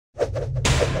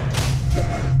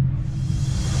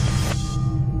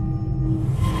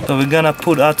So we're gonna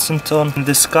put acetone in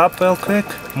this cup real quick.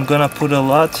 I'm gonna put a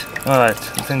lot. Alright,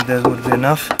 I think that would be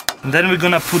enough. And then we're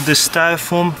gonna put the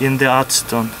styrofoam in the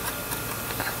acetone.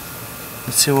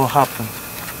 Let's see what happens.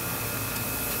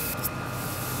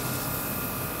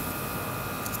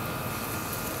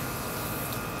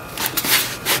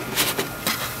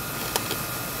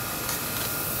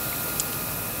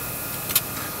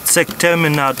 It's like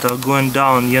Terminator going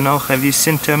down, you know? Have you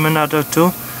seen Terminator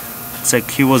 2? It's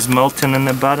like he was melting in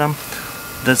the bottom.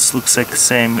 This looks like the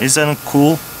same. Isn't it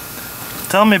cool?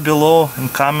 Tell me below in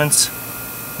comments,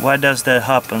 why does that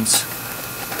happen?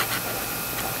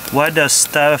 Why does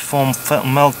styrofoam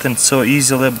melting so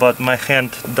easily but my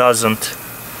hand doesn't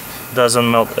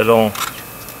melt at all?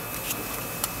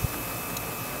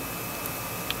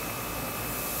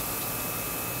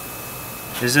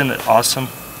 Isn't it awesome?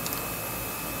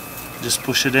 Just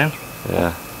push it in.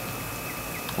 Yeah.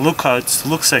 Look how it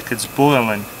looks like it's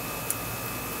boiling.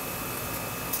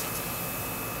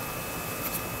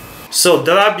 So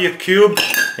drop your cube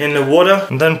in the water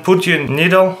and then put your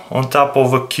needle on top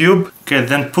of a cube. Okay,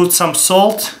 then put some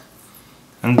salt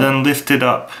and then lift it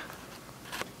up.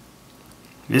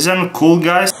 Isn't it cool,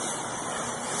 guys?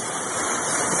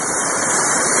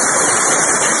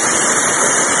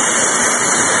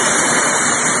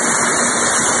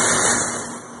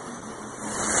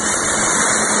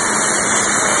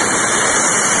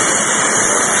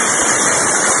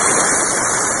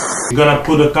 You're gonna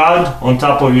put a card on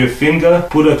top of your finger,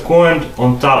 put a coin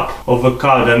on top of a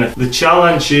card, and the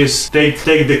challenge is take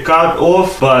the card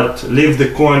off but leave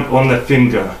the coin on the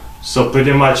finger. So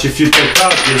pretty much if you take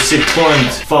out, you see coin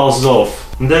falls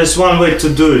off. And there's one way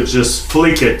to do it, just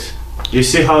flick it. You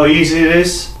see how easy it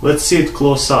is? Let's see it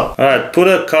close up. Alright, put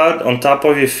a card on top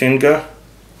of your finger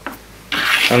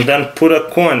and then put a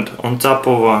coin on top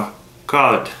of a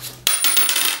card.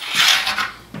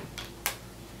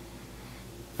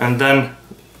 And then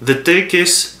the trick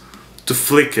is to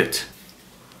flick it.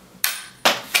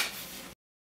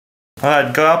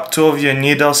 Alright, grab two of your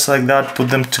needles like that,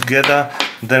 put them together,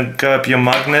 then grab your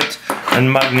magnet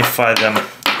and magnify them.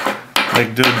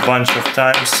 Like do it a bunch of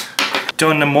times.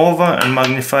 Turn them over and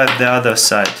magnify the other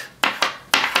side.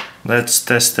 Let's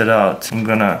test it out. I'm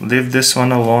gonna leave this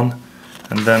one alone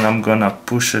and then I'm gonna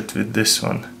push it with this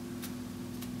one.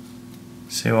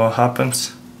 See what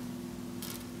happens?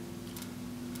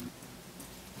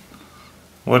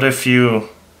 What if you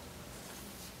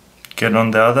get on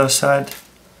the other side?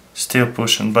 Still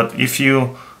pushing, but if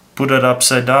you put it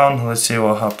upside down, let's see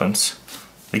what happens.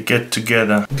 They get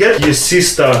together. Get your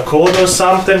sister coat or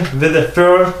something with a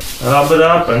fur, rub it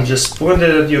up and just point it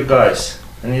at you guys.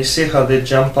 And you see how they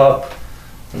jump up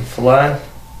and fly?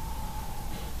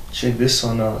 Check this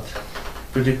one out.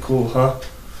 Pretty cool, huh?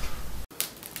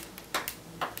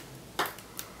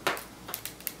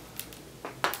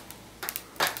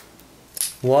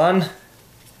 One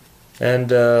and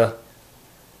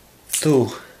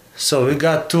two. So we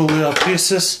got two little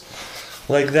pieces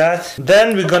like that.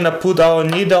 Then we're gonna put our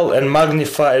needle and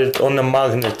magnify it on a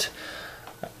magnet.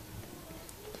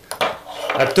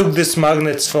 I took these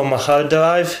magnets from a hard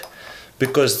drive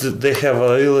because they have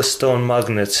a real stone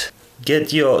magnet.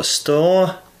 Get your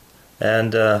straw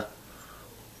and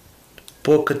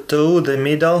poke it through the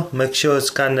middle. Make sure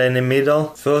it's kinda in the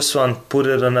middle. First one, put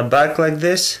it on the back like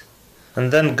this. And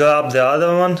then grab the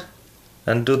other one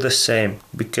and do the same.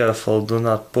 Be careful, do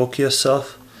not poke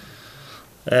yourself.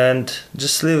 And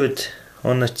just leave it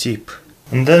on the tip.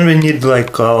 And then we need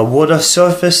like a water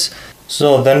surface.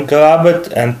 So then grab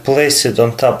it and place it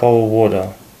on top of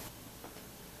water.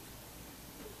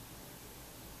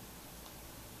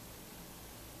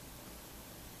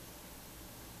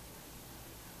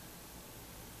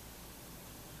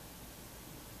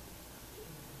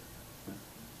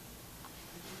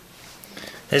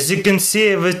 As you can see,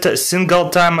 every single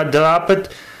time I drop it,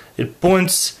 it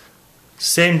points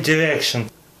same direction,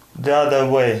 the other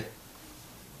way.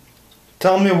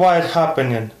 Tell me why it's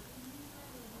happening.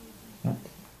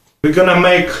 We're gonna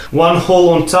make one hole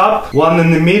on top, one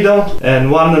in the middle and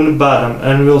one on the bottom,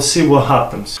 and we'll see what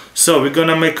happens. So we're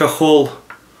gonna make a hole,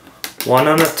 one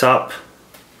on the top,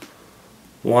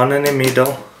 one in the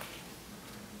middle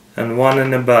and one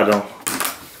in the bottom.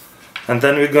 And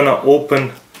then we're gonna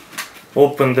open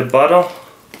the bottle.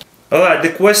 Alright,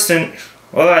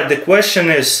 the question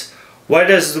is, why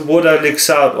does the water leaks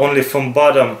out only from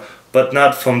bottom but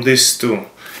not from these two?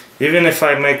 Even if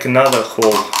I make another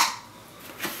hole,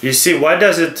 you see, why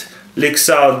does it leaks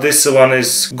out? This one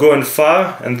is going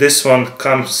far and this one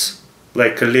comes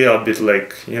like a little bit,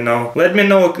 like, you know. Let me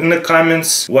know in the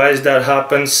comments why that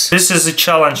happens. This is a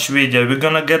challenge video. We're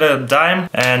gonna get a dime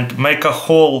and make a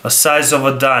hole the size of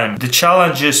a dime. The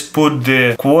challenge is put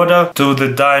the quarter to the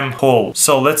dime hole.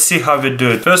 So let's see how we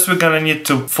do it. First we're gonna need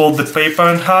to fold the paper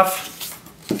in half.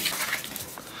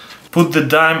 Put the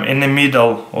dime in the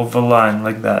middle of the line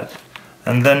like that.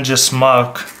 And then just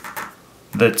mark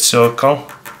that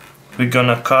circle. We're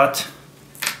gonna cut.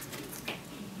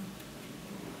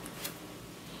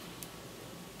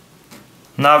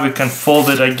 Now we can fold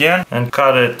it again and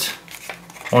cut it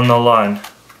on the line.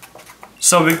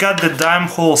 So we got the dime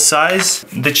hole size.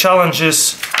 The challenge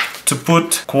is to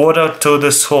put quarter to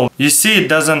this hole. You see it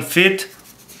doesn't fit.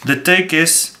 The trick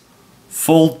is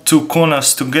fold two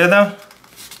corners together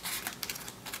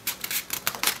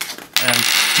and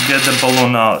get the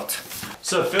balloon out.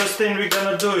 So first thing we're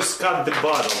gonna do is cut the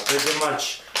bottle. Pretty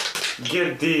much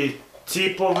get the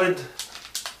tip of it.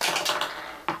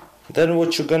 Then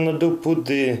what you're gonna do, put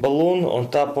the balloon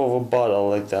on top of a bottle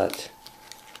like that.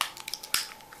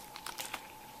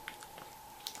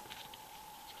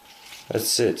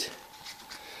 That's it.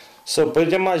 So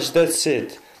pretty much that's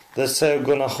it. That's how you're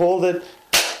gonna hold it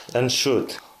and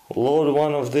shoot. Load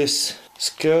one of these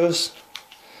skewers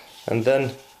and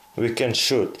then we can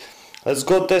shoot. Let's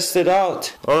go test it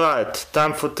out. Alright,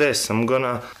 time for test. I'm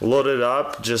gonna load it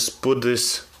up. Just put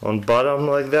this on bottom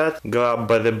like that. Grab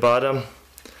by the bottom.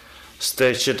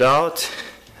 Stretch it out.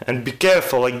 And be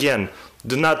careful again.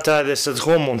 Do not try this at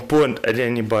home and point at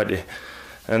anybody.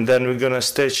 And then we're gonna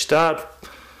stretch it out.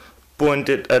 Point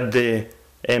it at the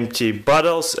empty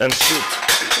bottles and shoot.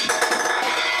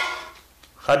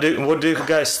 What do you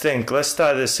guys think? Let's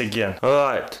try this again.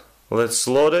 Alright, let's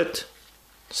load it.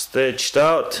 Stretch it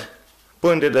out.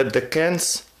 Point it at the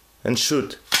cans and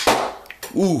shoot.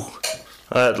 Ooh.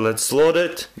 Alright, let's load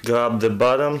it. Grab the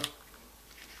bottom.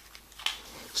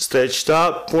 Stretch it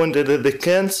out. Point it at the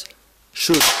cans.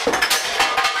 Shoot.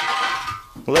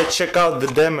 Let's check out the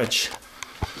damage.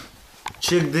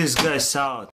 Check these guys out.